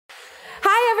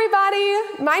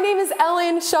everybody. My name is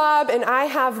Ellen Schaub, and I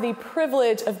have the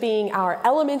privilege of being our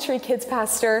elementary kids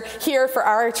pastor here for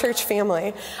our church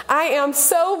family. I am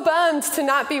so bummed to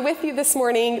not be with you this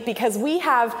morning because we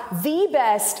have the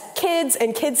best kids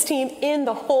and kids team in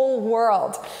the whole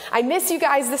world. I miss you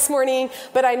guys this morning,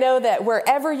 but I know that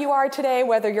wherever you are today,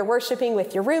 whether you're worshiping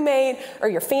with your roommate or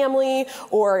your family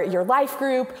or your life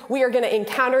group, we are going to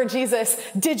encounter Jesus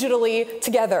digitally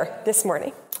together this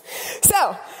morning.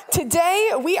 So,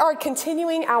 today we are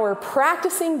continuing our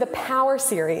Practicing the Power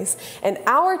series, and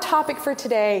our topic for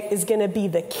today is going to be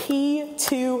the key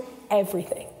to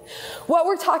everything. What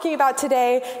we're talking about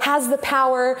today has the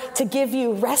power to give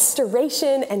you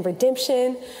restoration and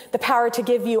redemption, the power to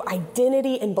give you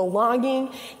identity and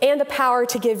belonging, and the power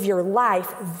to give your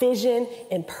life vision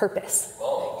and purpose.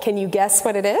 Can you guess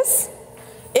what it is?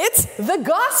 It's the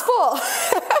gospel.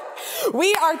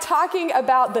 We are talking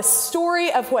about the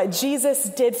story of what Jesus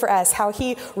did for us, how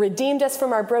he redeemed us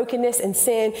from our brokenness and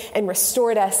sin and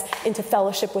restored us into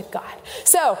fellowship with God.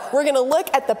 So we're going to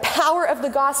look at the power of the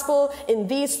gospel in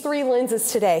these three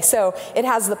lenses today. So it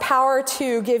has the power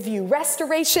to give you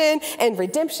restoration and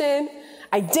redemption,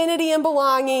 identity and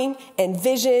belonging, and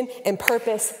vision and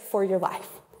purpose for your life.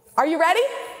 Are you ready?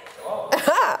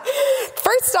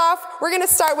 First off, we're going to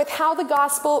start with how the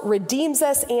gospel redeems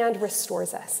us and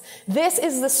restores us. This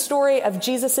is the story of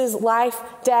Jesus' life,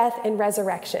 death, and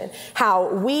resurrection. How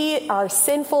we are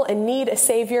sinful and need a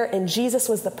savior, and Jesus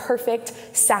was the perfect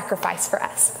sacrifice for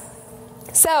us.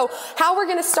 So how we're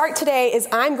going to start today is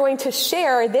I'm going to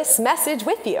share this message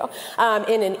with you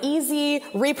in an easy,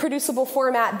 reproducible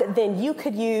format that then you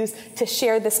could use to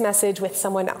share this message with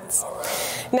someone else.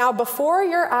 Now, before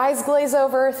your eyes glaze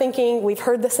over thinking, we've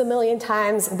heard this a million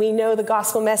times, we know the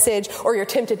gospel message, or you're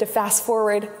tempted to fast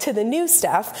forward to the new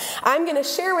stuff, I'm going to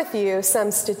share with you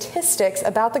some statistics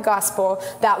about the gospel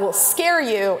that will scare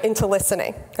you into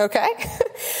listening, okay?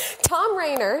 Tom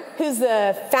Rainer, who's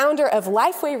the founder of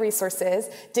Lifeway Resources,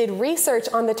 did research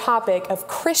on the topic of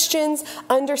Christians'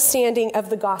 understanding of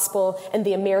the gospel in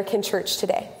the American church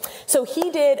today. So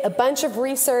he did a bunch of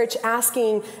research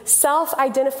asking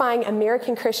self-identifying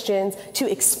American Christians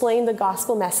to explain the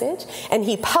gospel message, and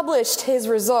he published his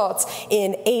results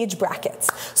in age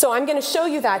brackets. So I'm going to show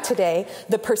you that today,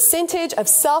 the percentage of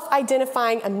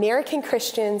self-identifying American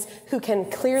Christians who can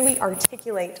clearly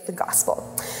articulate the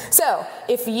gospel. So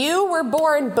if you were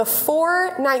born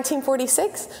before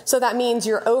 1946, so that means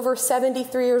you're over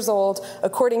 73 years old,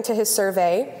 according to his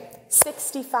survey,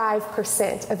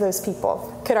 65% of those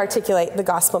people could articulate the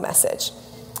gospel message.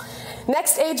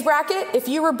 Next age bracket, if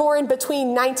you were born between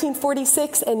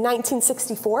 1946 and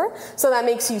 1964, so that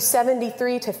makes you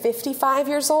 73 to 55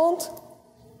 years old,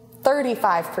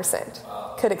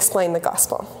 35% could explain the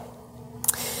gospel.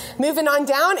 Moving on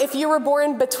down, if you were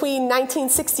born between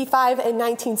 1965 and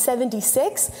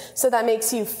 1976, so that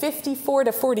makes you 54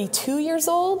 to 42 years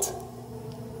old,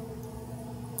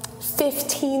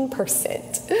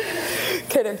 15%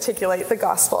 could articulate the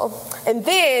gospel. And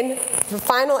then, the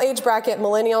final age bracket,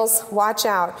 millennials, watch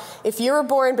out. If you were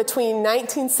born between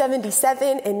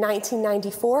 1977 and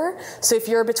 1994, so if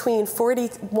you're between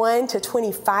 41 to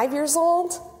 25 years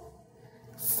old,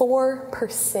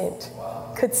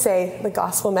 4% could say the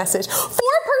gospel message. 4%!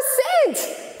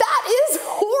 That is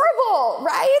horrible,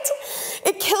 right?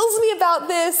 It kills me about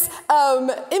this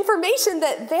information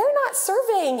that they're not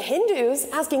surveying Hindus,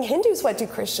 asking Hindus what do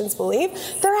Christians believe.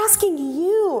 They're asking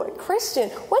you, Christian,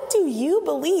 what do you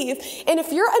believe? And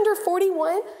if you're under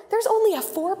 41, there's only a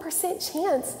 4%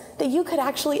 chance that you could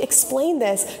actually explain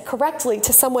this correctly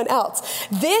to someone else.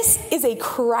 This is a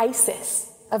crisis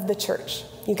of the church,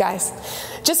 you guys.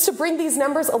 Just to bring these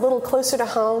numbers a little closer to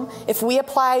home, if we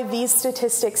apply these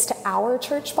statistics to our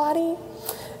church body,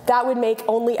 that would make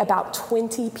only about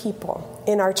 20 people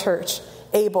in our church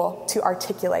able to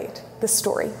articulate the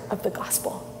story of the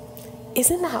gospel.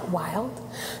 Isn't that wild?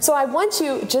 So I want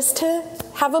you just to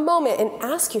have a moment and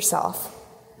ask yourself,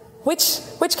 which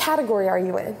category are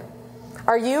you in?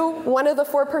 Are you one of the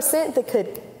 4% that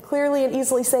could clearly and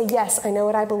easily say, yes, I know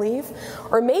what I believe?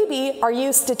 Or maybe are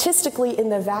you statistically in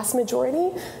the vast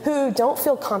majority who don't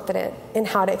feel confident in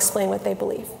how to explain what they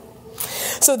believe?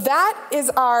 So that is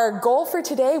our goal for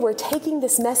today. We're taking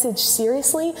this message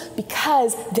seriously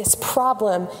because this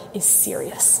problem is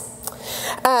serious.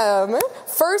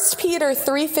 1 Peter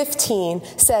 3:15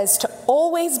 says to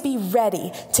always be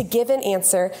ready to give an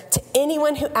answer to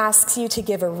anyone who asks you to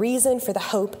give a reason for the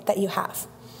hope that you have.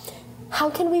 How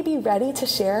can we be ready to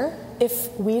share if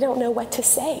we don't know what to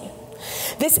say?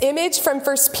 This image from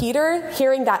 1 Peter,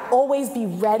 hearing that always be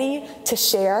ready to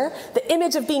share, the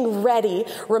image of being ready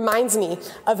reminds me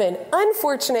of an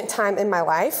unfortunate time in my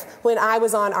life when I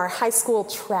was on our high school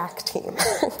track team.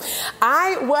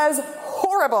 I was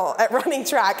horrible at running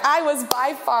track. I was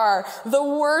by far the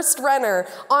worst runner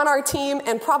on our team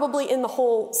and probably in the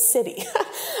whole city.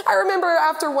 I remember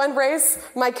after one race,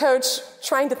 my coach,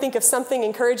 trying to think of something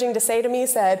encouraging to say to me,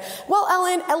 said, "Well,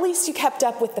 Ellen, at least you kept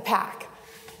up with the pack."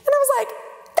 And I was like,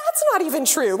 that's not even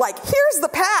true. Like, here's the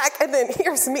pack, and then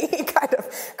here's me kind of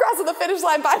crossing the finish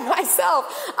line by myself.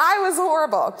 I was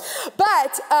horrible.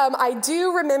 But I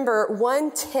do remember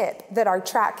one tip that our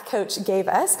track coach gave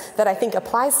us that I think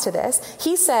applies to this.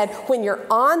 He said, when you're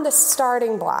on the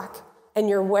starting block and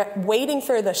you're waiting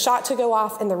for the shot to go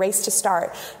off and the race to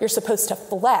start, you're supposed to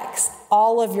flex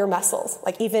all of your muscles,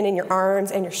 like even in your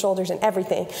arms and your shoulders and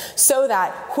everything, so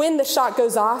that when the shot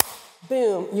goes off,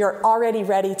 boom, you're already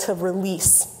ready to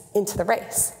release into the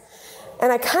race.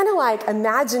 And I kind of like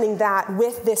imagining that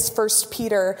with this 1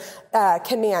 Peter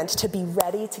command to be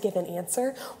ready to give an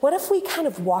answer. What if we kind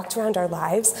of walked around our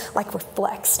lives like we're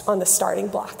flexed on the starting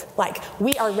block? Like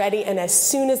we are ready, and as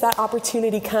soon as that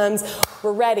opportunity comes,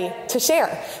 we're ready to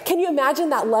share. Can you imagine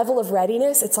that level of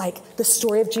readiness? It's like the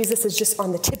story of Jesus is just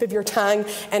on the tip of your tongue,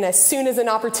 and as soon as an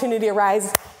opportunity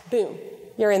arises, boom,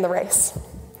 you're in the race.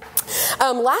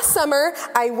 Last summer,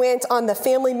 I went on the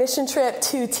family mission trip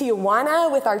to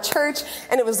Tijuana with our church,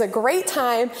 and it was a great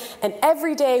time, and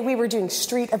every day we were doing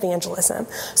street evangelism.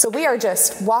 So we are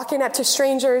just walking up to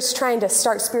strangers, trying to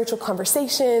start spiritual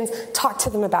conversations, talk to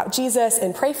them about Jesus,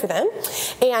 and pray for them.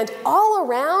 And all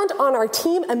around on our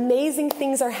team, amazing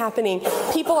things are happening.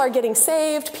 People are getting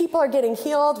saved, people are getting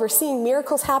healed, we're seeing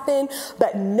miracles happen,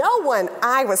 but no one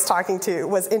I was talking to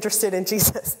was interested in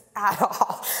Jesus at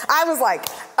all. I was like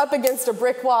up against a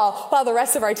brick wall while the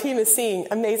rest of our team is seeing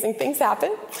amazing things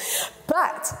happen.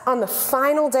 But on the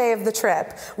final day of the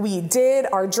trip, we did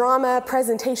our drama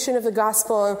presentation of the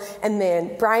gospel, and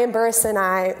then Brian Burris and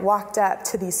I walked up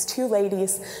to these two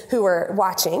ladies who were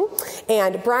watching,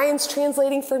 and Brian's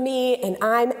translating for me, and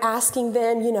I'm asking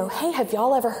them, hey, have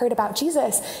y'all ever heard about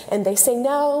Jesus? And they say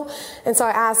no. And so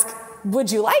I ask,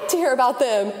 would you like to hear about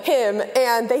him?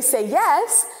 And they say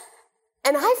yes.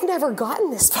 And I've never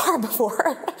gotten this far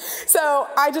before. So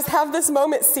I just have this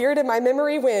moment seared in my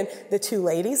memory when the two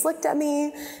ladies looked at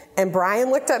me and Brian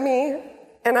looked at me,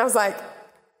 and I was like,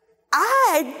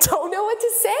 I don't know what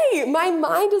to say. My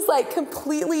mind is like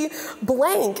completely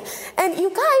blank. And you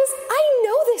guys, I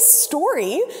know this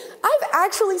story. I've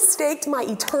actually staked my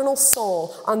eternal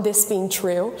soul on this being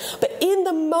true. But in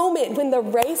the moment when the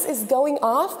race is going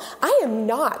off, I am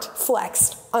not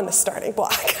flexed on the starting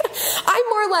block. I'm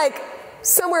more like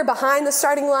somewhere behind the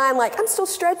starting line, like I'm still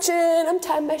stretching, I'm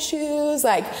tying my shoes,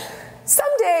 like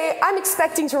someday I'm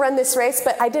expecting to run this race,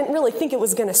 but I didn't really think it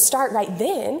was going to start right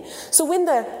then. So when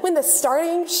the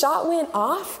starting shot went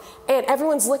off and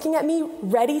everyone's looking at me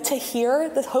ready to hear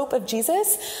the hope of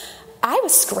Jesus, I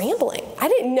was scrambling. I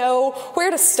didn't know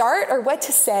where to start or what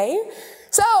to say.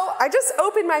 So I just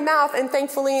opened my mouth, and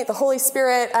thankfully the Holy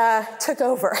Spirit took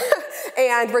over.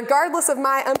 And regardless of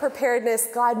my unpreparedness,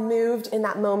 God moved in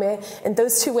that moment, and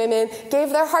those two women gave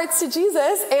their hearts to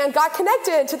Jesus and got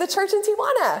connected to the church in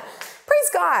Tijuana. Praise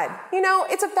God.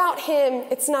 It's about Him.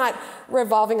 It's not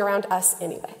revolving around us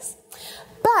anyways.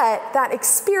 But that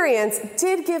experience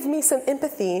did give me some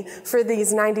empathy for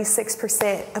these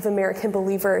 96% of American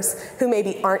believers who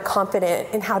maybe aren't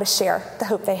confident in how to share the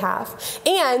hope they have.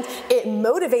 And it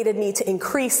motivated me to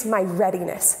increase my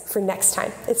readiness for next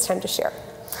time it's time to share.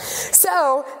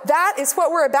 So that is what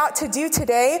we're about to do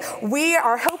today. We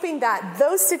are hoping that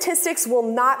those statistics will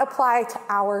not apply to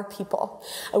our people.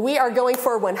 We are going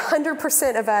for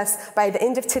 100% of us by the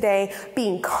end of today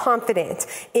being confident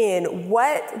in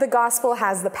what the gospel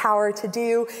has the power to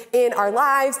do in our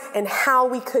lives and how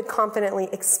we could confidently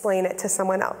explain it to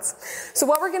someone else. So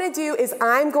what we're going to do is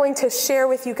I'm going to share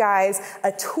with you guys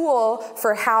a tool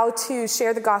for how to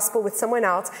share the gospel with someone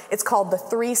else. It's called the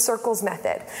 3 circles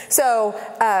method. So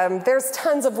there's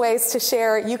tons of ways to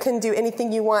share. You can do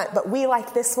anything you want, but we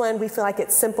like this one. We feel like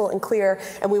it's simple and clear,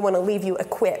 and we want to leave you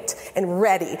equipped and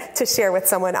ready to share with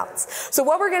someone else. So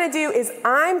what we're going to do is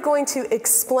I'm going to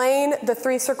explain the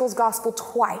 3 circles gospel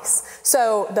twice.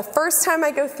 So the first time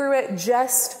I go through it,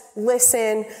 just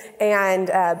listen and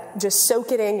just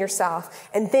soak it in yourself.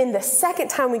 And then the second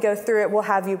time we go through it, we'll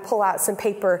have you pull out some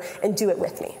paper and do it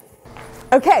with me.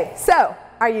 Okay, so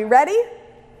are you ready?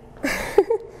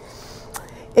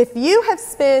 If you have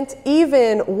spent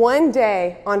even one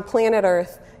day on planet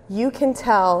Earth, you can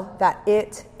tell that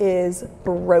it is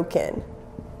broken.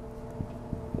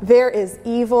 There is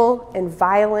evil and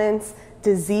violence,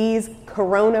 disease,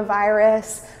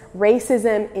 coronavirus,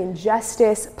 racism,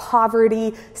 injustice,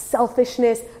 poverty,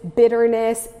 selfishness,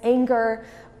 bitterness, anger.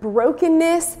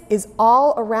 Brokenness is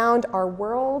all around our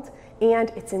world, and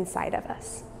it's inside of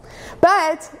us.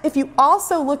 But if you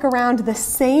also look around the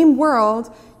same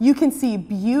world, you can see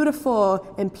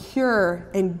beautiful and pure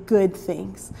and good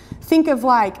things. Think of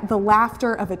like the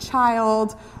laughter of a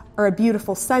child, or a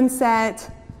beautiful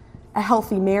sunset, a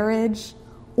healthy marriage,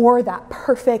 or that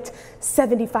perfect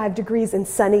 75 degrees and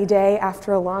sunny day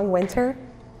after a long winter.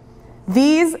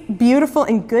 These beautiful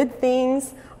and good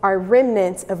things are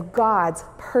remnants of God's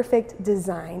perfect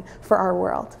design for our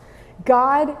world.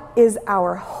 God is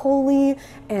our holy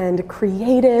and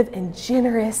creative and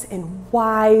generous and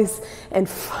wise and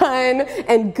fun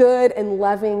and good and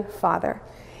loving Father.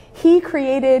 He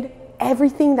created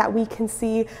everything that we can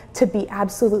see to be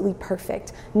absolutely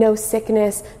perfect. No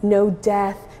sickness, no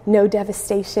death, no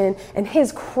devastation. And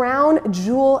his crown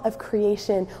jewel of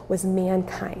creation was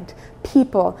mankind,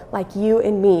 people like you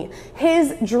and me.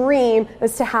 His dream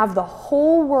was to have the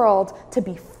whole world to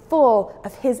be full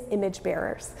of his image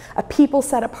bearers, a people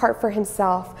set apart for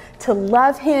himself, to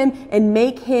love him and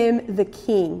make him the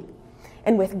king.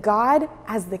 And with God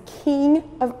as the king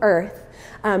of earth,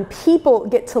 people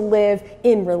get to live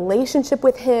in relationship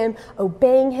with him,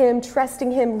 obeying him,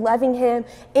 trusting him, loving him,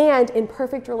 and in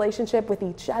perfect relationship with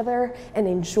each other, and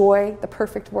enjoy the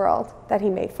perfect world that he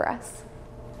made for us.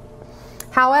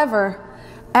 However,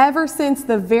 ever since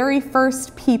the very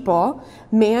first people,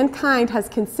 mankind has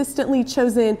consistently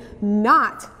chosen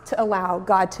not to allow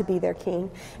God to be their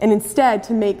king, and instead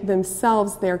to make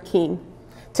themselves their king,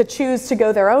 to choose to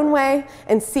go their own way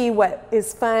and see what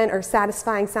is fun or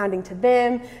satisfying sounding to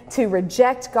them, to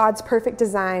reject God's perfect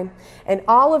design. And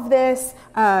all of this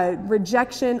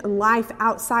rejection and life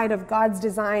outside of God's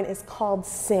design is called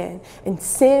sin. And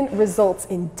sin results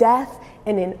in death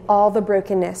and in all the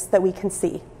brokenness that we can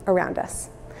see around us.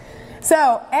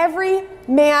 So every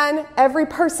man, every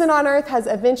person on earth has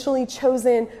eventually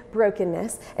chosen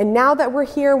brokenness. And now that we're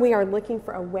here, we are looking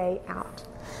for a way out.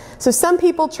 So some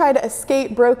people try to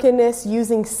escape brokenness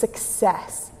using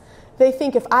success. They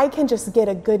think if I can just get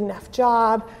a good enough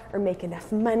job or make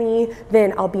enough money,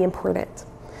 then I'll be important.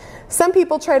 Some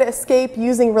people try to escape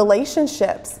using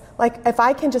relationships. Like if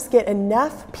I can just get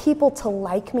enough people to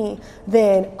like me,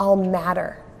 then I'll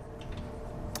matter.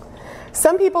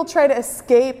 Some people try to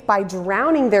escape by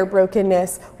drowning their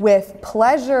brokenness with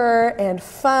pleasure and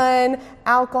fun,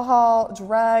 alcohol,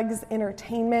 drugs,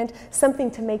 entertainment,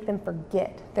 something to make them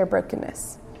forget their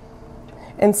brokenness.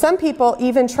 And some people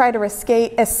even try to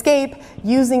escape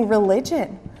using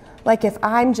religion. Like if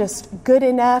I'm just good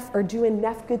enough or do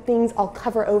enough good things, I'll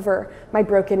cover over my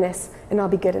brokenness and I'll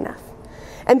be good enough.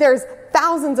 And there's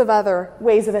thousands of other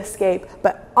ways of escape,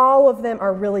 but all of them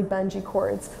are really bungee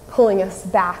cords pulling us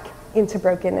back into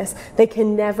brokenness. They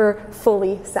can never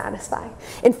fully satisfy.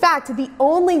 In fact, the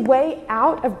only way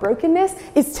out of brokenness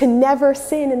is to never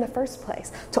sin in the first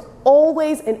place, to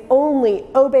always and only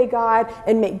obey God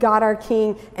and make God our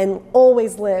king and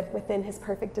always live within his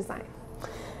perfect design.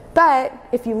 But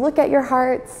if you look at your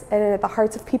hearts and at the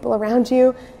hearts of people around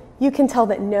you, you can tell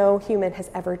that no human has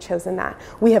ever chosen that.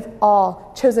 We have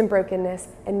all chosen brokenness,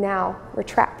 and now we're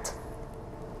trapped.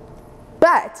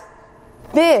 But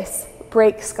this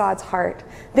breaks God's heart.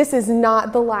 This is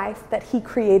not the life that he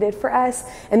created for us,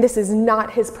 and this is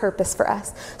not his purpose for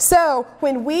us. So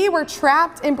when we were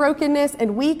trapped in brokenness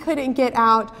and we couldn't get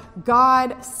out,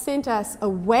 God sent us a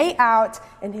way out,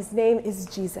 and his name is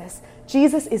Jesus.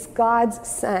 Jesus is God's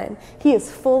son. He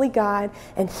is fully God,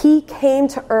 and he came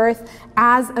to earth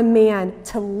as a man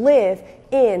to live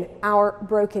in our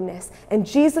brokenness. And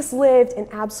Jesus lived an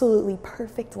absolutely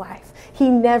perfect life. He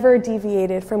never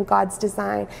deviated from God's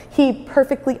design. He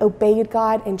perfectly obeyed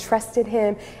God and trusted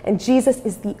him. And Jesus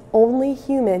is the only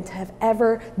human to have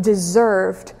ever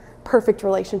deserved perfect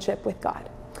relationship with God.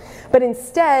 But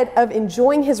instead of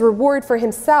enjoying his reward for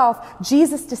himself,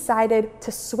 Jesus decided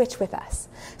to switch with us.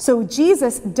 So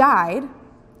Jesus died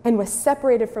and was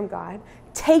separated from God,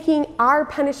 taking our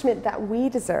punishment that we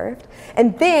deserved.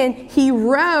 And then he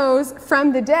rose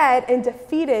from the dead and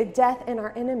defeated death and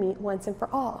our enemy once and for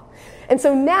all. And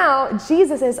so now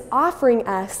Jesus is offering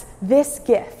us this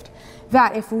gift,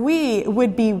 that if we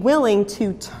would be willing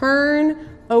to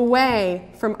turn away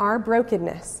from our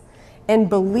brokenness and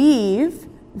believe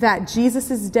that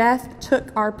Jesus' death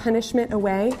took our punishment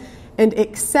away and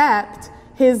accept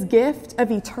his gift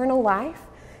of eternal life,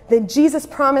 then Jesus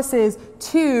promises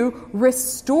to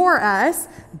restore us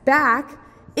back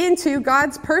into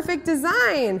God's perfect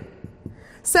design.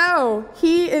 So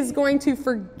he is going to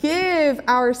forgive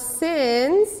our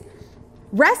sins,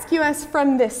 rescue us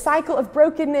from this cycle of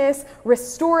brokenness,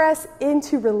 restore us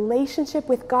into relationship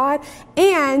with God,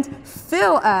 and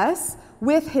fill us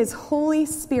with his Holy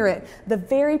Spirit, the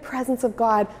very presence of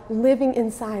God living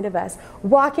inside of us,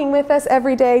 walking with us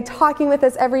every day, talking with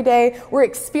us every day. We're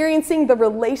experiencing the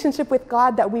relationship with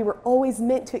God that we were always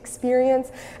meant to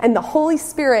experience, and the Holy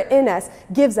Spirit in us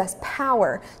gives us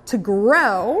power to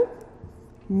grow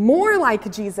more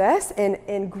like Jesus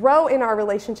and grow in our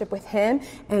relationship with him,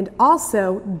 and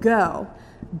also go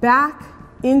back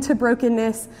into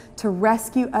brokenness to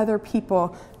rescue other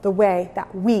people the way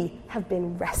that we have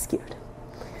been rescued.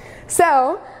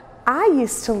 So I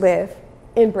used to live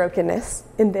in brokenness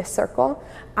in this circle.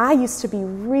 I used to be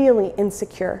really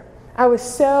insecure. I was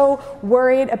so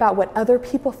worried about what other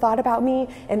people thought about me,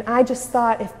 and I just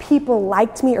thought if people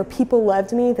liked me or people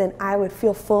loved me, then I would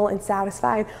feel full and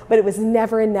satisfied, but it was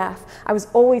never enough. I was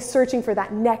always searching for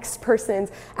that next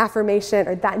person's affirmation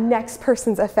or that next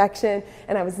person's affection,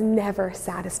 and I was never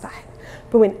satisfied.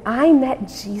 But when I met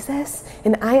Jesus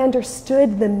and I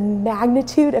understood the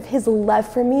magnitude of his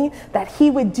love for me, that he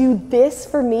would do this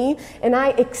for me, and I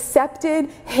accepted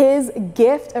his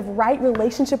gift of right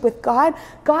relationship with God,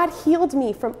 God healed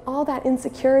me from all that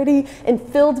insecurity and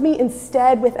filled me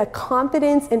instead with a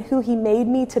confidence in who he made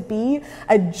me to be,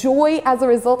 a joy as a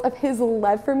result of his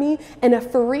love for me, and a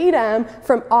freedom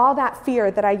from all that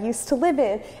fear that I used to live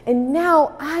in. And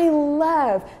now I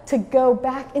love to go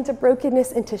back into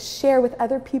brokenness and to share with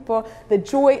other people the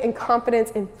joy and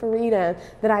confidence and freedom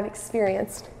that I've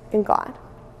experienced in God.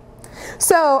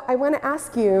 So I want to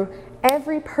ask you,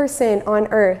 every person on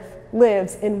earth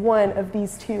lives in one of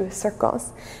these two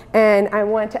circles. And I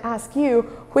want to ask you,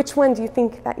 which one do you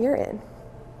think that you're in?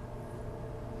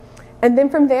 And then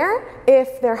from there,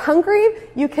 if they're hungry,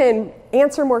 you can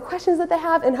answer more questions that they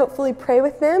have and hopefully pray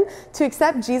with them to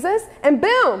accept Jesus. And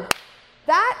boom,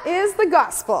 that is the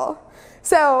gospel.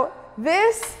 So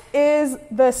this is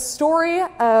the story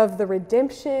of the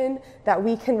redemption that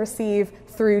we can receive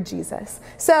through Jesus.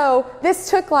 So this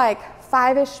took like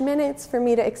 5-ish minutes for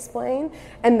me to explain,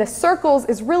 and the circles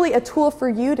is really a tool for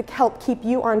you to help keep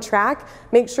you on track,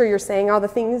 make sure you're saying all the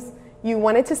things you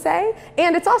wanted to say,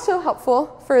 and it's also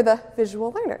helpful for the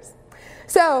visual learners.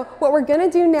 So what we're going to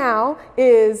do now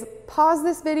is pause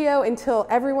this video until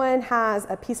everyone has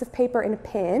a piece of paper and a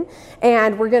pen,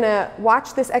 and we're going to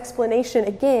watch this explanation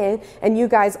again, and you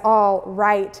guys all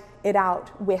write it out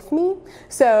with me.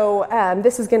 So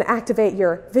this is going to activate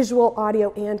your visual,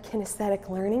 audio, and kinesthetic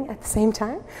learning at the same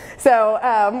time. So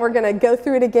we're going to go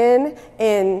through it again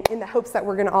in the hopes that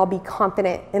we're going to all be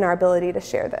confident in our ability to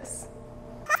share this.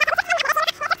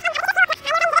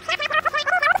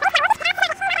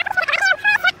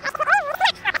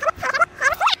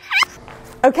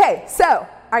 Okay, so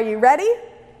are you ready?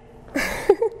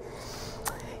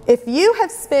 If you have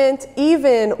spent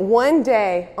even one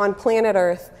day on planet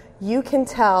Earth, you can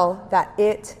tell that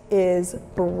it is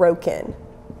broken.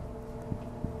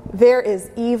 There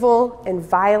is evil and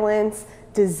violence,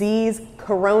 disease,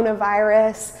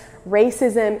 coronavirus,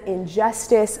 racism,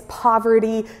 injustice,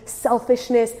 poverty,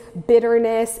 selfishness,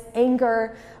 bitterness,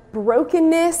 anger.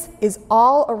 Brokenness is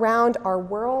all around our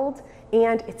world,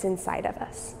 and it's inside of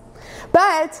us.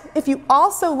 But if you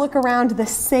also look around the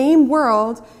same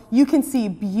world, you can see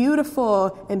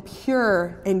beautiful and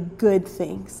pure and good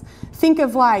things. Think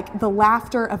of like the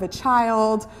laughter of a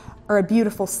child, or a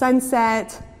beautiful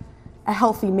sunset, a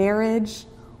healthy marriage,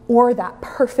 or that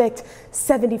perfect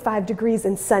 75 degrees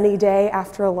and sunny day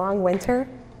after a long winter.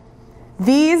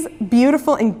 These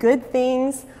beautiful and good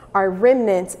things are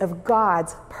remnants of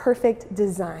God's perfect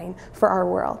design for our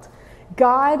world.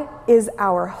 God is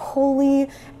our holy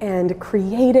and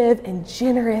creative and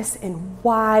generous and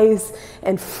wise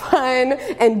and fun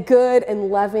and good and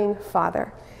loving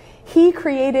Father. He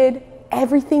created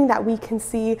everything that we can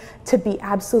see to be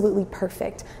absolutely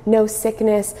perfect. No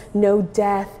sickness, no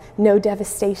death, no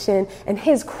devastation. And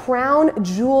his crown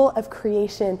jewel of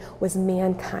creation was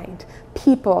mankind,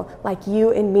 people like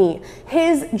you and me.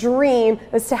 His dream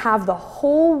was to have the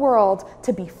whole world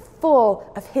to be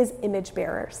full of his image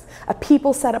bearers, a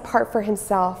people set apart for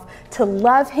himself, to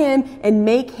love him and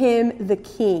make him the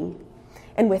king.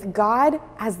 And with God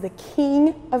as the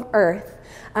king of earth,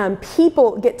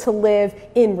 people get to live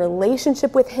in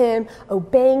relationship with him,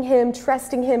 obeying him,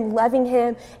 trusting him, loving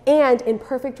him, and in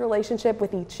perfect relationship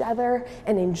with each other,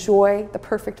 and enjoy the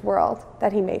perfect world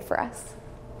that he made for us.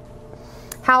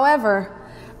 However,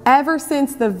 ever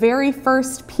since the very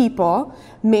first people,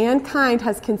 mankind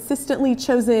has consistently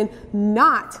chosen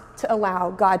not to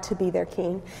allow God to be their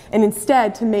king, and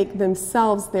instead to make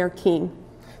themselves their king.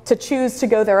 to choose to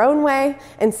go their own way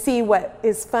and see what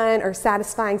is fun or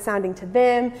satisfying sounding to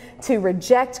them, to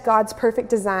reject God's perfect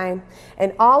design.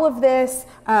 And all of this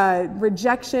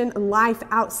rejection and life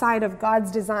outside of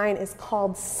God's design is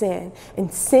called sin.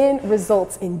 And sin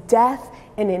results in death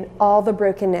and in all the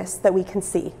brokenness that we can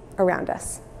see around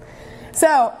us.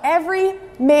 So every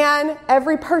man,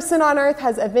 every person on earth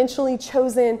has eventually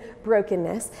chosen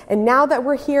brokenness. And now that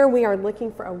we're here, we are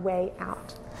looking for a way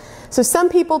out. So some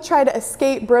people try to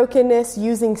escape brokenness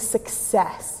using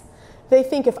success. They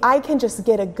think if I can just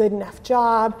get a good enough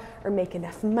job or make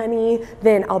enough money,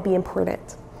 then I'll be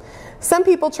important. Some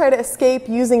people try to escape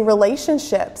using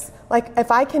relationships. Like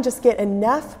if I can just get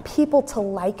enough people to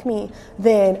like me,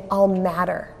 then I'll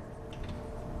matter.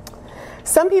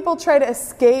 Some people try to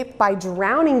escape by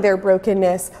drowning their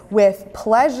brokenness with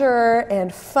pleasure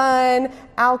and fun,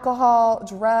 alcohol,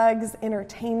 drugs,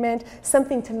 entertainment,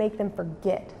 something to make them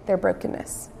forget their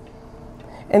brokenness.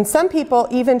 And some people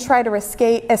even try to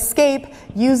escape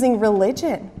using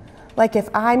religion. Like if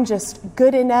I'm just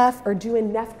good enough or do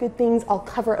enough good things, I'll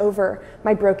cover over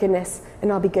my brokenness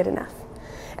and I'll be good enough.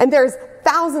 And there's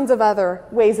thousands of other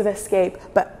ways of escape,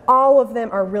 but all of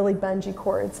them are really bungee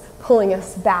cords pulling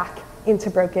us back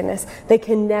into brokenness. They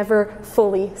can never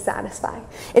fully satisfy.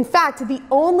 In fact, the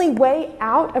only way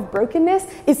out of brokenness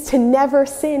is to never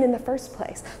sin in the first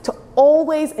place, to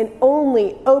always and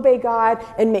only obey God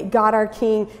and make God our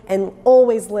King and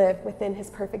always live within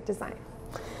His perfect design.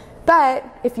 But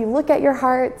if you look at your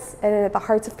hearts and at the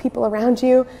hearts of people around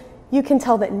you, you can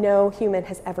tell that no human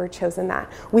has ever chosen that.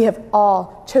 We have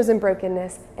all chosen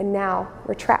brokenness, and now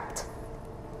we're trapped.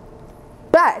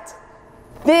 But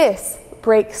this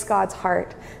breaks God's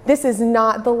heart. This is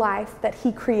not the life that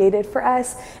He created for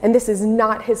us, and this is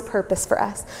not His purpose for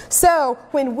us. So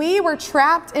when we were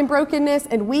trapped in brokenness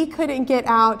and we couldn't get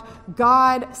out,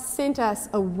 God sent us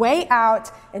a way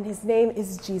out, and His name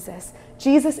is Jesus.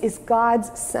 Jesus is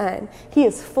God's Son. He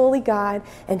is fully God,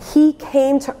 and He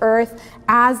came to earth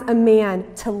as a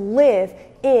man to live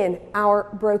in our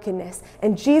brokenness.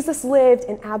 And Jesus lived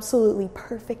an absolutely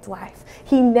perfect life.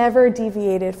 He never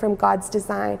deviated from God's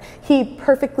design. He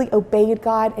perfectly obeyed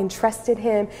God and trusted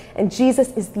Him. And Jesus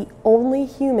is the only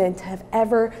human to have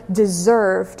ever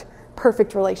deserved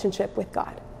perfect relationship with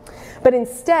God. But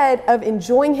instead of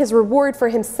enjoying His reward for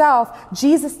Himself,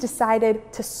 Jesus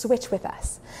decided to switch with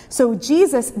us. So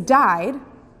Jesus died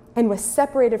and was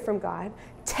separated from God,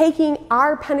 taking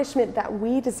our punishment that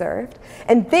we deserved.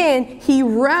 And then He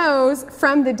rose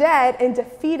from the dead and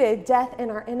defeated death and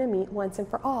our enemy once and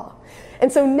for all.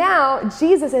 And so now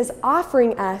Jesus is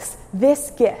offering us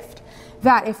this gift,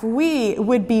 that if we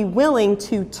would be willing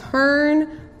to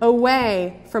turn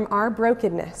away from our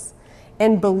brokenness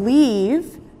and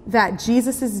believe that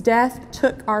Jesus' death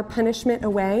took our punishment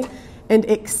away and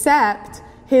accept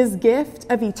His gift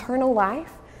of eternal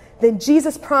life, then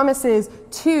Jesus promises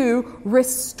to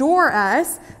restore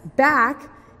us back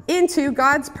into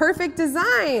God's perfect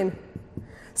design.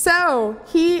 So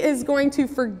He is going to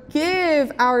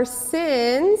forgive our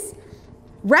sins,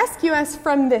 rescue us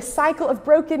from this cycle of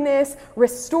brokenness,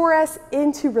 restore us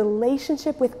into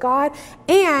relationship with God,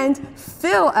 and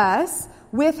fill us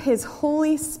with His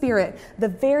Holy Spirit, the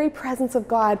very presence of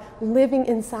God living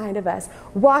inside of us,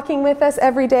 walking with us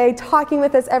every day, talking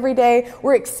with us every day.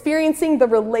 We're experiencing the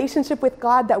relationship with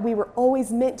God that we were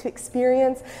always meant to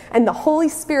experience. And the Holy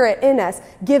Spirit in us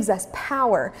gives us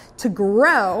power to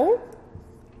grow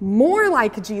more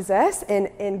like Jesus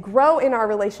and grow in our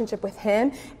relationship with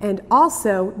Him, and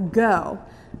also go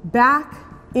back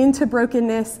into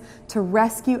brokenness to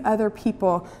rescue other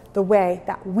people the way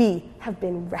that we have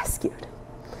been rescued.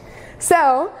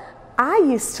 So I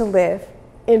used to live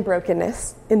in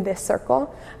brokenness in this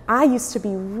circle. I used to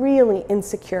be really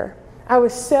insecure. I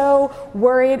was so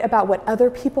worried about what other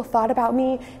people thought about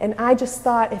me, and I just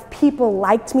thought if people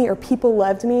liked me or people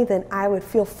loved me, then I would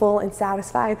feel full and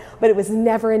satisfied, but it was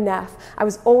never enough. I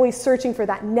was always searching for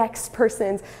that next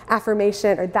person's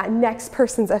affirmation or that next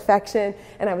person's affection,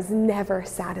 and I was never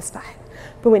satisfied.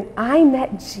 But when I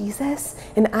met Jesus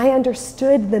and I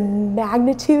understood the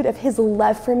magnitude of His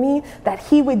love for me, that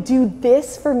He would do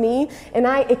this for me, and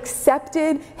I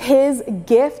accepted His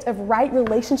gift of right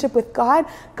relationship with God,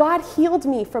 God healed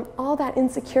me from all that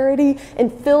insecurity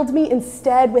and filled me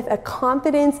instead with a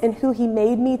confidence in who He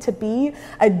made me to be,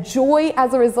 a joy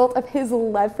as a result of His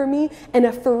love for me, and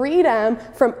a freedom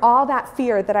from all that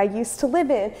fear that I used to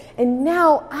live in. And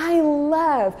now I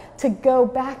love to go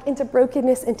back into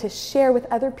brokenness and to share with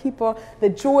other people the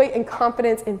joy and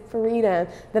confidence and freedom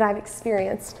that I've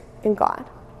experienced in God.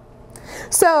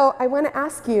 So I want to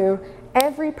ask you,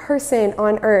 every person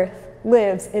on earth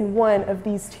lives in one of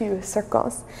these two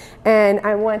circles. And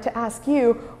I want to ask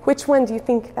you, which one do you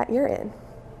think that you're in?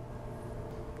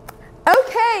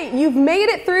 Okay, you've made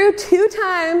it through 2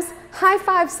 times. High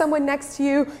five someone next to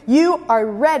you. You are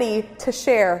ready to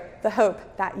share the hope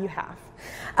that you have.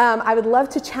 I would love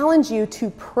to challenge you to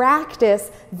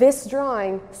practice this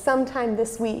drawing sometime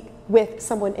this week with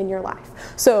someone in your life.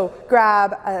 So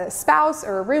grab a spouse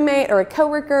or a roommate or a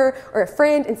coworker or a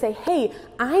friend and say, hey,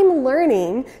 I'm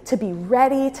learning to be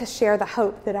ready to share the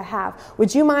hope that I have.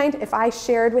 Would you mind if I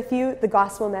shared with you the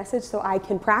gospel message so I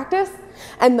can practice?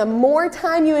 And the more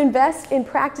time you invest in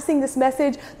practicing this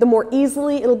message, the more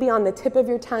easily it'll be on the tip of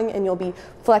your tongue and you'll be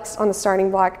flexed on the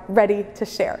starting block, ready to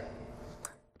share.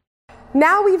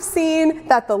 Now we've seen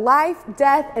that the life,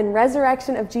 death, and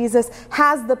resurrection of Jesus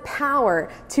has the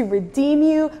power to redeem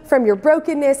you from your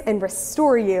brokenness and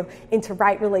restore you into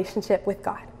right relationship with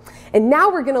God. And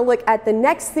now we're going to look at the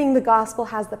next thing the gospel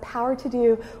has the power to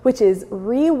do, which is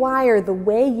rewire the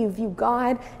way you view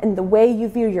God and the way you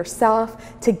view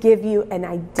yourself to give you an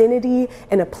identity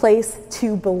and a place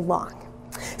to belong.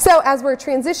 So as we're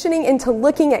transitioning into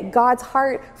looking at God's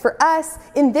heart for us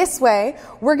in this way,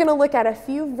 we're going to look at a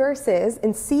few verses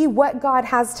and see what God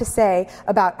has to say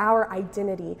about our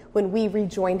identity when we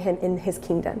rejoin him in his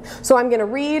kingdom. So I'm going to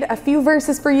read a few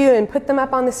verses for you and put them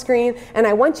up on the screen, and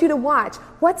I want you to watch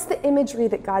what's the imagery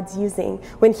that God's using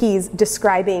when he's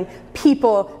describing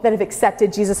people that have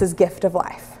accepted Jesus' gift of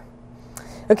life.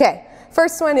 Okay,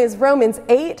 first one is Romans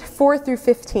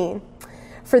 8:4-15.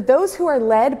 For those who are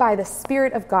led by the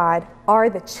Spirit of God are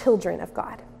the children of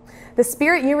God. The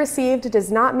Spirit you received does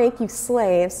not make you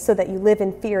slaves so that you live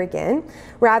in fear again.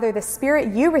 Rather, the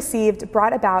Spirit you received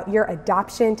brought about your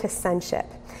adoption to sonship.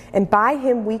 And by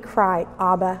him we cry,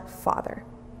 Abba, Father.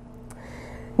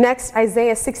 Next,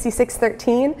 Isaiah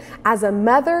 66:13. As a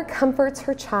mother comforts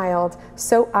her child,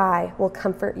 so I will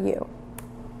comfort you.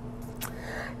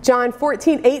 John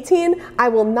 14:18, I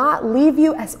will not leave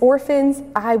you as orphans,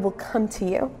 I will come to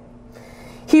you.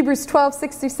 Hebrews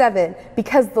 12:6-7,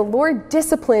 because the Lord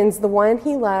disciplines the one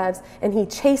he loves, and he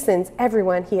chastens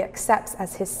everyone he accepts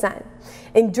as his son.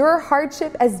 Endure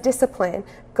hardship as discipline.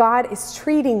 God is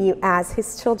treating you as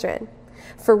his children.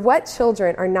 For what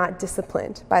children are not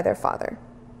disciplined by their father?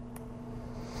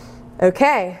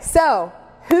 Okay, so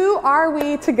who are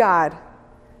we to God?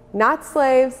 Not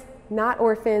slaves, not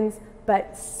orphans,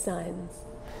 but sons.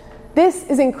 This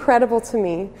is incredible to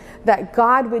me that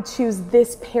God would choose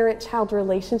this parent-child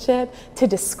relationship to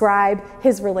describe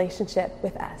his relationship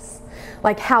with us.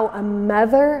 Like how a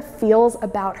mother feels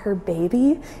about her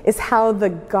baby is how the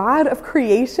God of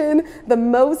creation, the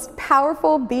most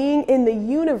powerful being in the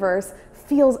universe,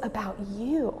 feels about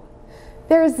you.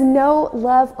 There is no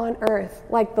love on earth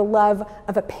like the love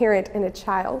of a parent and a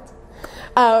child.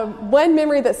 One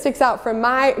memory that sticks out from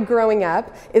my growing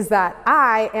up is that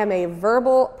I am a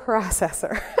verbal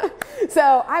processor.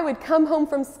 So I would come home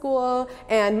from school,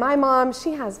 and my mom,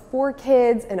 she has 4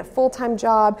 kids and a full-time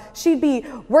job. She'd be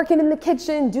working in the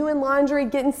kitchen, doing laundry,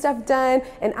 getting stuff done,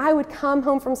 and I would come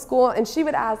home from school, and she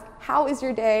would ask, how is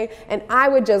your day? And I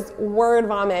would just word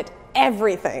vomit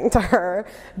everything to her.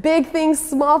 Big things,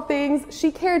 small things. She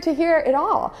cared to hear it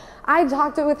all. I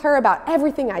talked with her about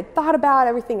everything I'd thought about,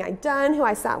 everything I'd done, who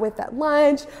I sat with at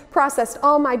lunch, processed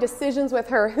all my decisions with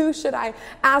her. Who should I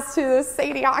ask to the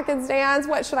Sadie Hawkins dance?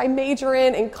 What should I major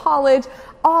in college?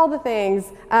 All the things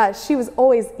she was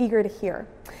always eager to hear.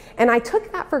 And I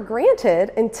took that for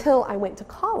granted until I went to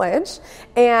college,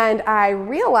 and I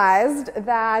realized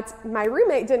that my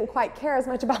roommate didn't quite care as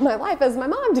much about my life as my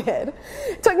mom did.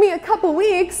 It took me a couple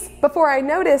weeks before I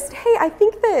noticed, hey, I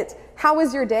think that how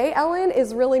was your day, Ellen,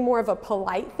 is really more of a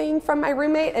polite thing from my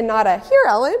roommate and not a, here,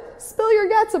 Ellen, spill your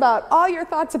guts about all your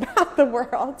thoughts about the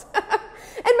world. And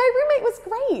my roommate was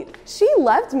great. She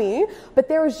loved me, but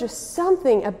there was just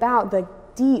something about the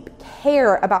deep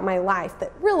care about my life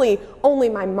that really only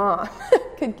my mom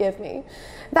could give me.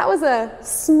 That was a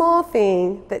small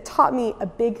thing that taught me a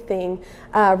big thing,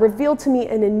 revealed to me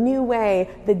in a new way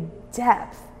the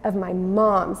depth of my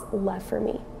mom's love for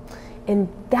me. And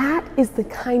that is the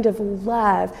kind of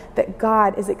love that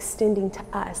God is extending to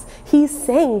us. He's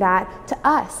saying that to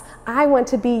us. I want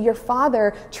to be your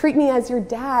father. Treat me as your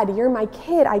dad. You're my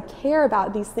kid. I care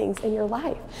about these things in your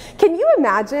life. Can you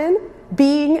imagine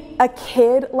being a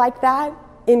kid like that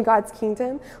in God's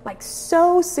kingdom? Like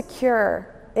so secure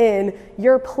in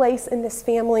your place in this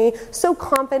family, so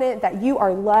confident that you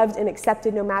are loved and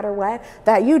accepted no matter what,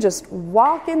 that you just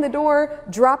walk in the door,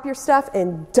 drop your stuff,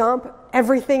 and dump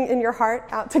everything in your heart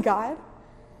out to God.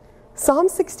 Psalm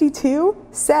 62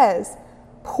 says,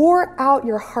 pour out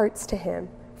your hearts to him,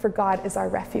 for God is our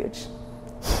refuge.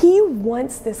 He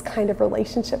wants this kind of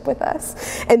relationship with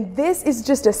us. And this is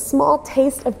just a small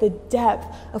taste of the depth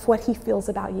of what he feels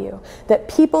about you. That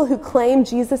people who claim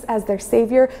Jesus as their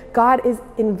Savior, God is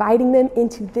inviting them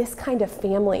into this kind of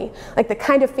family. Like the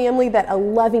kind of family that a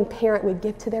loving parent would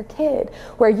give to their kid,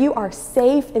 where you are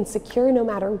safe and secure no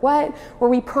matter what, where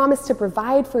we promise to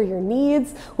provide for your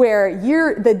needs, where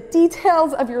the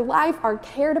details of your life are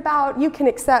cared about. You can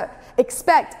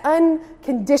expect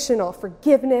unconditional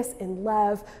forgiveness and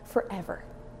love forever.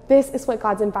 This is what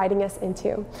God's inviting us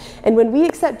into. And when we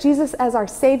accept Jesus as our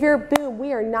Savior, boom,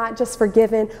 we are not just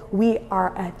forgiven, we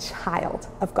are a child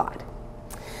of God.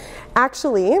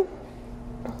 Actually,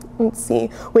 let's see,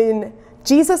 when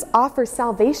Jesus offers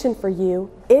salvation for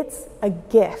you, it's a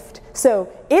gift.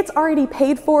 So it's already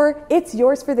paid for, it's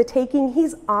yours for the taking.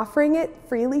 He's offering it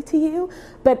freely to you,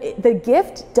 but the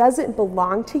gift doesn't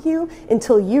belong to you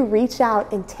until you reach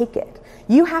out and take it.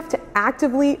 You have to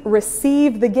actively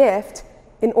receive the gift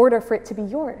in order for it to be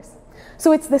yours.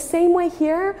 So it's the same way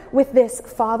here with this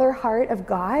Father heart of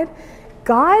God.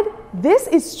 God, this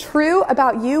is true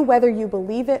about you whether you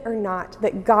believe it or not,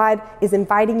 that God is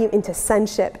inviting you into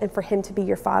sonship and for him to be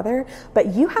your father.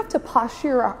 But you have to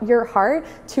posture your heart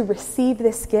to receive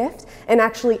this gift and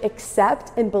actually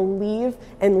accept and believe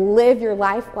and live your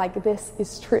life like this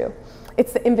is true.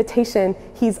 It's the invitation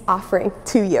he's offering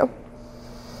to you.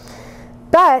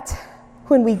 But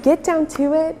when we get down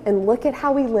to it and look at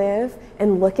how we live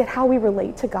and look at how we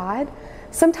relate to God,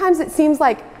 sometimes it seems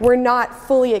like we're not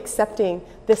fully accepting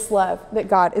this love that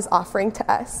God is offering to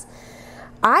us.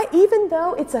 Even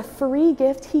though it's a free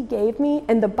gift he gave me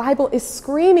and the Bible is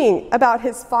screaming about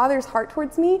his Father's heart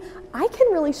towards me, I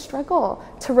can really struggle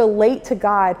to relate to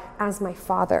God as my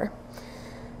Father.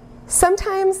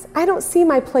 Sometimes I don't see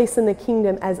my place in the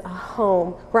kingdom as a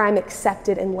home where I'm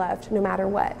accepted and loved no matter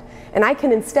what. And I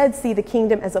can instead see the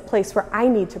kingdom as a place where I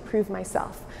need to prove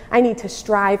myself. I need to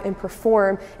strive and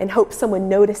perform and hope someone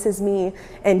notices me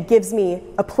and gives me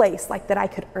a place like that I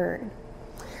could earn.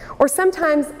 Or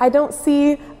sometimes I don't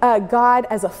see God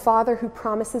as a father who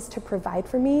promises to provide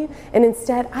for me, and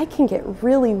instead I can get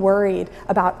really worried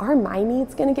about, are my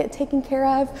needs going to get taken care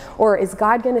of? Or is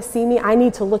God going to see me? I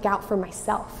need to look out for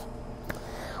myself.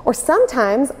 Or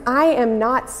sometimes I am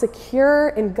not secure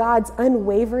in God's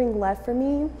unwavering love for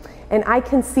me, and I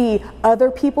can see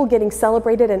other people getting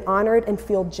celebrated and honored and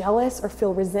feel jealous or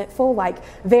feel resentful, like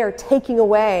they're taking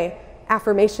away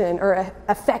affirmation or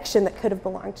affection that could have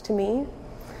belonged to me.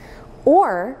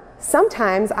 Or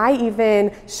sometimes I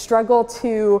even struggle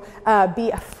to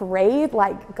be afraid,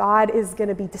 like God is going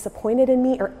to be disappointed in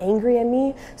me or angry in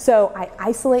me. So I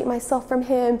isolate myself from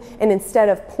him, and instead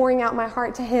of pouring out my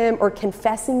heart to him or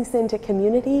confessing sin to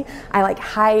community, I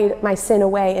hide my sin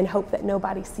away and hope that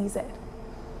nobody sees it.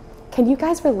 Can you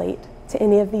guys relate to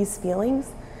any of these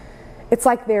feelings? It's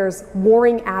like there's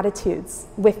warring attitudes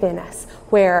within us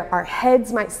where our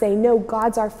heads might say, no,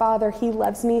 God's our Father, he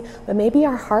loves me, but maybe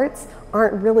our hearts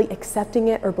aren't really accepting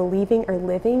it or believing or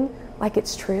living like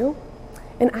it's true.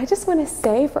 And I just want to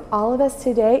say for all of us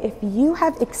today, if you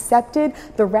have accepted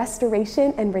the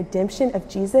restoration and redemption of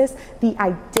Jesus, the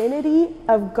identity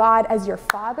of God as your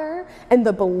Father and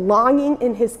the belonging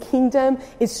in his kingdom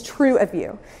is true of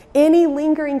you. Any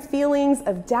lingering feelings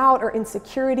of doubt or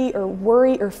insecurity or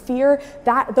worry or fear,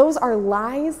 those are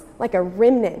lies, like a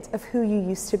remnant of who you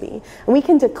used to be. And we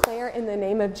can declare in the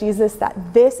name of Jesus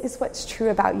that this is what's true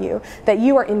about you, that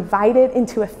you are invited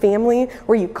into a family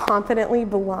where you confidently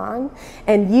belong,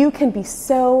 and you can be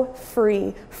so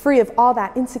free of all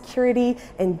that insecurity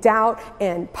and doubt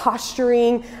and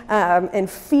posturing and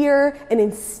fear, and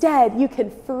instead you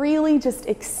can freely just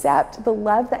accept the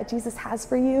love that Jesus has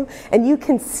for you, and you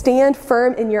can stand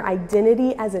firm in your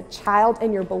identity as a child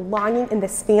and your belonging in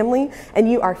this family,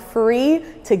 and you are free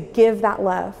to give that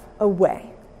love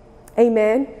away.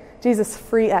 Amen. Jesus,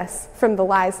 free us from the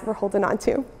lies we're holding on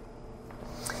to.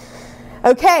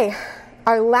 Okay,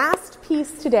 our last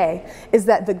piece today is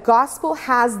that the gospel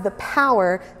has the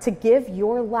power to give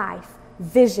your life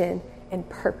vision and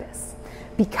purpose.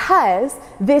 Because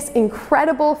this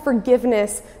incredible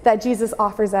forgiveness that Jesus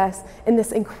offers us and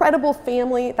this incredible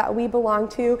family that we belong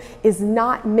to is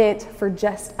not meant for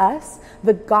just us.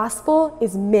 The gospel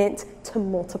is meant to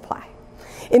multiply.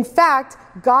 In fact,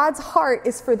 God's heart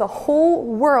is for the whole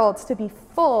world to be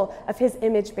full of his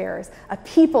image bearers, a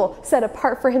people set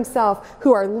apart for himself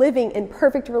who are living in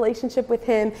perfect relationship with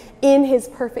him in his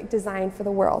perfect design for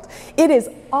the world. It is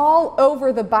all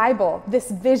over the Bible,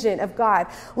 this vision of God.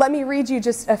 Let me read you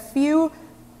just a few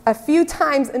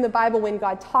times in the Bible when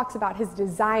God talks about his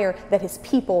desire that his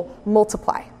people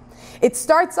multiply. It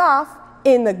starts off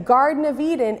in the Garden of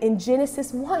Eden in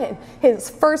Genesis 1, his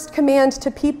first command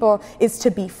to people is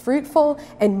to be fruitful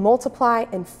and multiply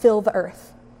and fill the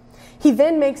earth. He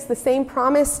then makes the same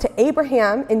promise to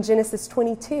Abraham in Genesis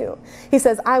 22. He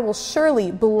says, I will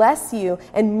surely bless you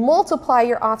and multiply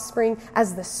your offspring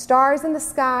as the stars in the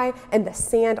sky and the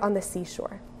sand on the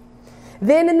seashore.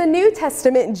 Then in the New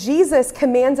Testament, Jesus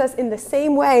commands us in the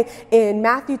same way in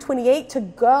Matthew 28 to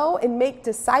go and make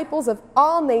disciples of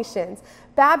all nations,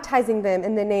 baptizing them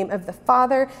in the name of the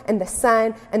Father and the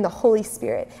Son and the Holy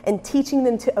Spirit, and teaching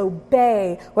them to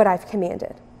obey what I've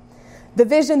commanded. The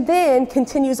vision then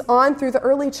continues on through the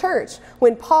early church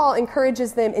when Paul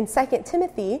encourages them in 2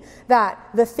 Timothy that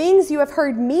the things you have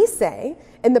heard me say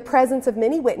in the presence of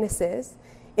many witnesses,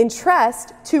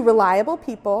 entrust to reliable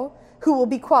people who will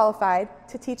be qualified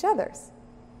to teach others.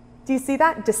 Do you see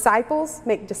that? Disciples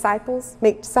make disciples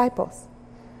make disciples.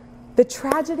 The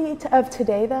tragedy of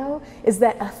today, though, is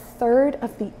that a third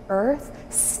of the earth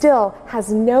still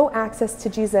has no access to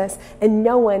Jesus and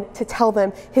no one to tell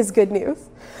them his good news.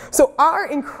 So our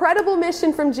incredible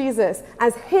mission from Jesus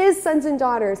as his sons and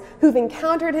daughters who've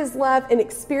encountered his love and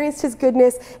experienced his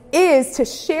goodness is to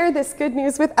share this good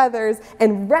news with others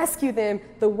and rescue them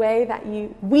the way that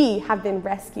we have been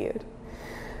rescued.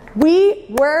 We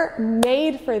were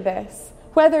made for this.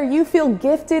 Whether you feel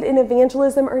gifted in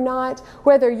evangelism or not,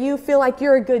 whether you feel like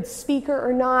you're a good speaker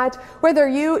or not, whether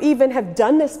you even have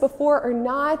done this before or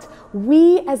not,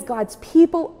 we as God's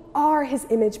people are his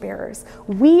image bearers.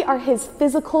 We are his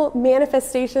physical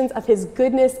manifestations of his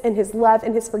goodness and his love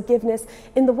and his forgiveness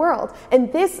in the world.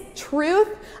 And this truth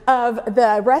of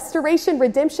the restoration,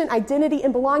 redemption, identity,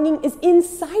 and belonging is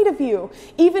inside of you.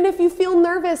 Even if you feel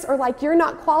nervous or like you're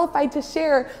not qualified to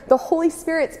share, the Holy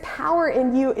Spirit's power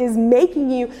in you is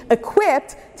making you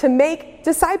equipped to make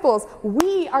disciples.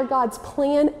 We are God's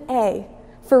plan A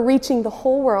for reaching the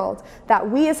whole world, that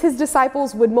we as his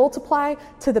disciples would multiply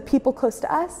to the people close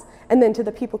to us, and then to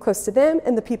the people close to them,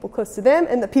 and the people close to them,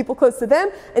 and the people close to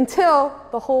them, until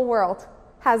the whole world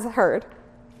has heard.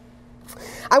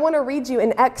 I want to read you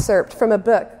an excerpt from a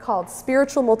book called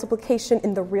Spiritual Multiplication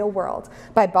in the Real World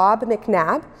by Bob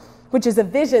McNabb, which is a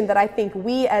vision that I think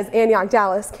we as Antioch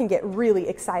Dallas can get really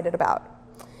excited about.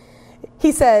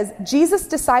 He says, Jesus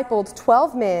discipled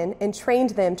 12 men and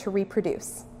trained them to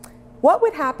reproduce. What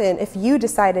would happen if you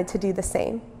decided to do the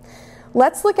same?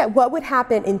 Let's look at what would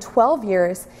happen in 12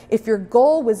 years if your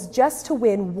goal was just to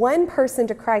win one person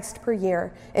to Christ per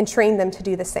year and train them to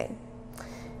do the same.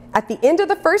 At the end of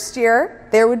the first year,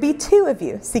 there would be 2 of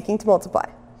you seeking to multiply.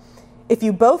 If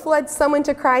you both led someone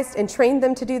to Christ and trained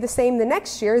them to do the same the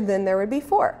next year, then there would be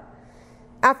 4.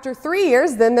 After 3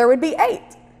 years, then there would be 8.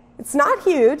 It's not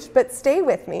huge, but stay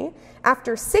with me.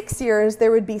 After 6 years, there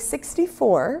would be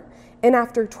 64. And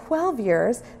after 12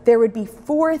 years, there would be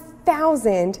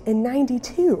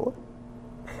 4,092.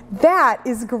 That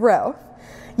is growth.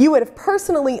 You would have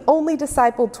personally only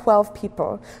discipled 12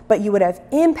 people, but you would have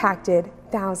impacted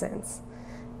thousands.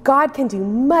 God can do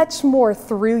much more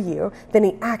through you than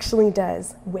he actually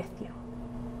does with you.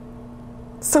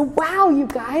 So wow, you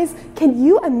guys, can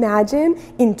you imagine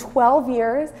in 12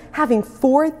 years having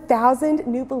 4,000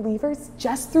 new believers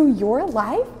just through your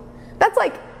life? That's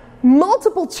like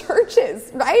multiple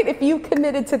churches, right? If you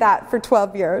committed to that for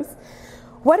 12 years.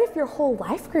 What if your whole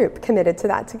life group committed to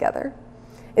that together?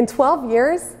 In 12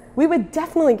 years, we would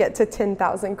definitely get to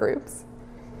 10,000 groups.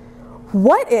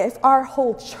 What if our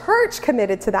whole church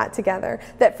committed to that together?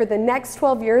 That for the next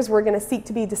 12 years, we're going to seek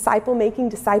to be disciple-making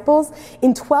disciples.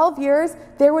 In 12 years,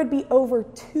 there would be over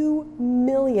 2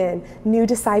 million new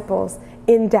disciples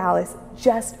in Dallas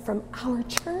just from our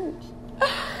church.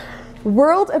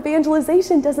 World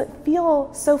evangelization doesn't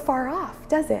feel so far off,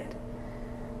 does it?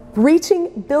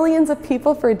 Reaching billions of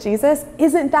people for Jesus,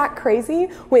 isn't that crazy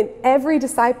when every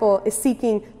disciple is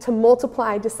seeking to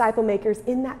multiply disciple makers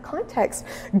in that context?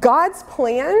 God's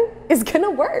plan is going to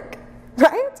work,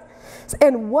 right?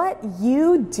 And what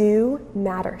you do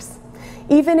matters.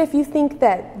 Even if you think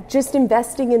that just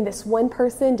investing in this one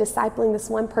person, discipling this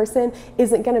one person,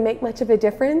 isn't going to make much of a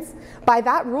difference, by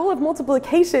that rule of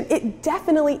multiplication, it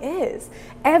definitely is.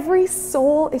 Every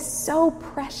soul is so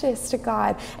precious to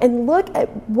God. And look at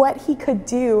what he could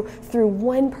do through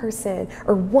one person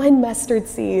or one mustard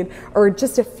seed or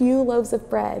just a few loaves of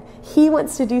bread. He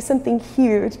wants to do something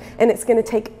huge, and it's going to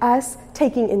take us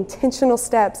taking intentional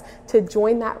steps to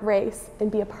join that race and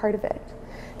be a part of it.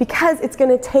 Because it's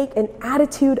going to take an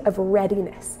attitude of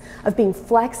readiness, of being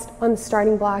flexed on the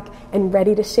starting block and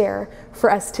ready to share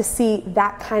for us to see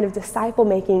that kind of disciple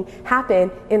making happen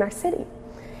in our city.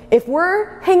 If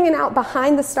we're hanging out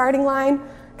behind the starting line,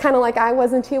 kind of like I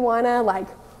was in Tijuana, like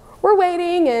we're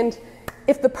waiting and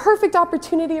if the perfect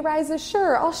opportunity arises,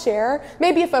 sure, I'll share.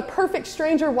 Maybe if a perfect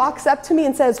stranger walks up to me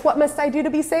and says, "What must I do to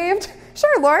be saved?"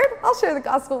 Sure, Lord, I'll share the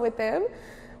gospel with them.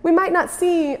 We might not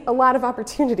see a lot of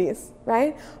opportunities,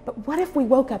 right? But what if we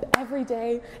woke up every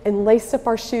day and laced up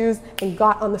our shoes and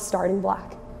got on the starting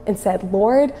block and said,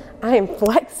 "Lord, I am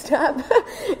flexed up.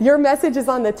 Your message is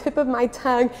on the tip of my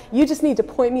tongue. You just need to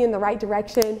point me in the right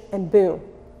direction," and boom,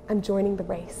 I'm joining the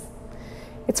race.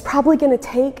 It's probably going to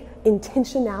take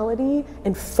intentionality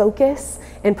and focus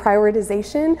and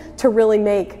prioritization to really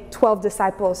make 12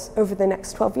 disciples over the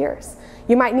next 12 years.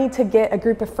 You might need to get a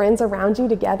group of friends around you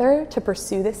together to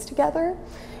pursue this together.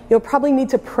 You'll probably need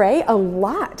to pray a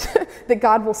lot that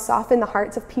God will soften the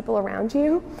hearts of people around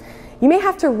you. You may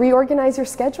have to reorganize your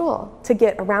schedule to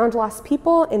get around lost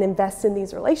people and invest in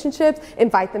these relationships,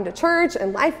 invite them to church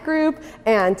and life group,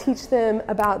 and teach them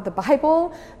about the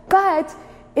Bible. But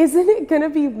isn't it going to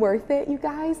be worth it, you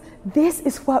guys? This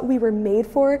is what we were made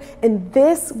for, and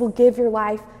this will give your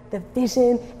life the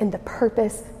vision and the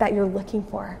purpose that you're looking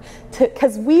for.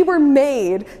 Because we were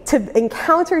made to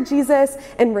encounter Jesus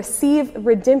and receive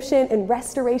redemption and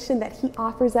restoration that he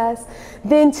offers us,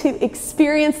 then to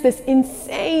experience this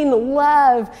insane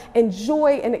love and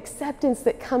joy and acceptance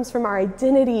that comes from our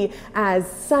identity as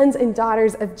sons and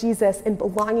daughters of Jesus and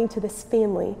belonging to this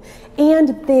family,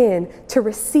 and then to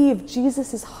receive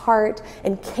Jesus's heart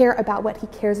and care about what he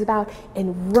cares about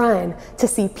and run to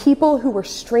see people who were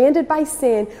stranded by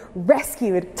sin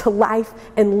rescued to life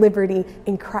and liberty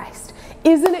in Christ.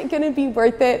 Isn't it going to be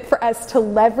worth it for us to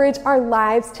leverage our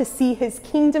lives to see his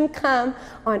kingdom come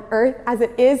on earth as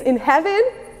it is in heaven?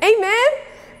 Amen?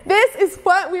 This is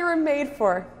what we were made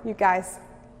for, you guys.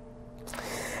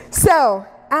 So,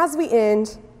 as we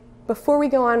end, before we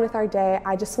go on with our day,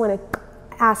 I just want to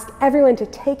ask everyone to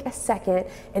take a second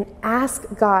and ask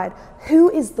God,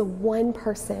 who is the one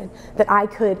person that I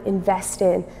could invest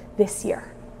in this year?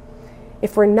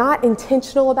 If we're not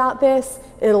intentional about this,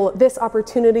 this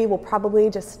opportunity will probably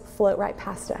just float right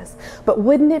past us. But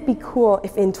wouldn't it be cool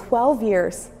if in 12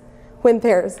 years, when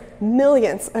there's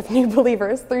millions of new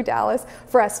believers through Dallas,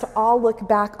 for us to all look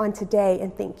back on today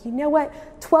and think, you know what,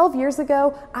 12 years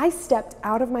ago, I stepped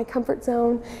out of my comfort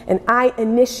zone and I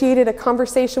initiated a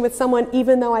conversation with someone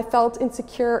even though I felt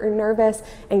insecure or nervous,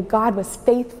 and God was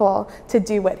faithful to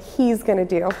do what he's going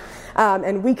to do.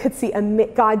 And we could see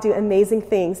God do amazing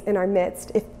things in our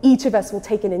midst if each of us will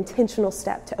take an intentional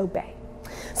step to obey.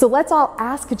 So let's all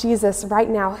ask Jesus right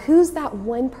now, who's that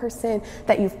one person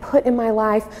that you've put in my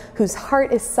life whose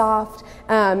heart is soft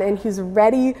and who's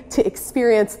ready to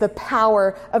experience the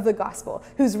power of the gospel,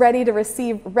 who's ready to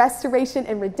receive restoration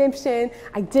and redemption,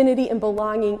 identity and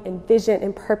belonging and vision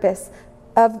and purpose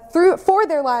for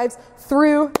their lives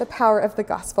through the power of the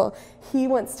gospel. He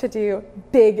wants to do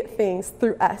big things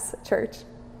through us, church.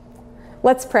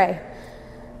 Let's pray.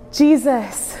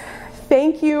 Jesus,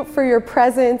 thank you for your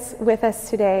presence with us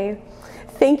today.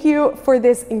 Thank you for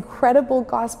this incredible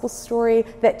gospel story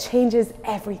that changes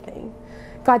everything.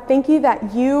 God, thank you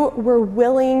that you were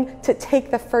willing to take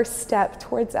the first step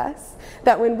towards us,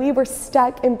 that when we were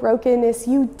stuck in brokenness,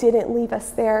 you didn't leave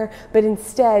us there, but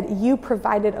instead you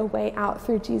provided a way out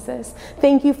through Jesus.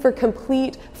 Thank you for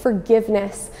complete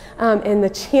forgiveness and the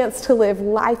chance to live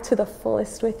life to the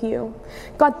fullest with you.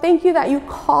 God, thank you that you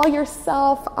call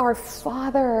yourself our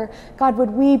Father. God,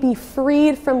 would we be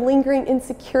freed from lingering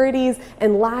insecurities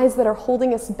and lies that are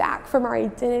holding us back from our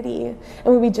identity? And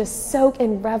would we just soak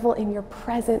and revel in your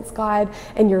presence, God,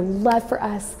 and your love for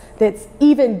us that's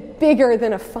even bigger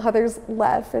than a father's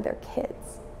love for their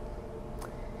kids.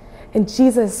 And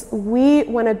Jesus, we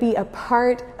want to be a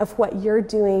part of what you're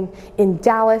doing in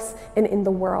Dallas and in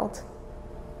the world.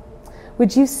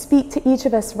 Would you speak to each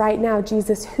of us right now,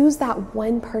 Jesus? Who's that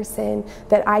one person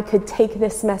that I could take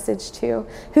this message to?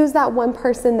 Who's that one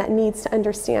person that needs to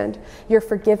understand your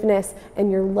forgiveness and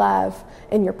your love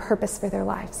and your purpose for their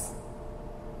lives?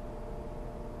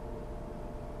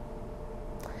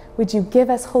 Would you give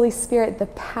us, Holy Spirit, the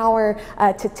power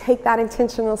to take that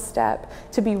intentional step,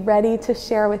 to be ready to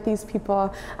share with these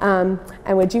people? And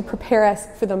would you prepare us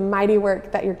for the mighty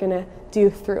work that you're going to do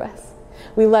through us?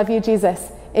 We love you,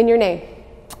 Jesus. In your name,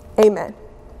 amen.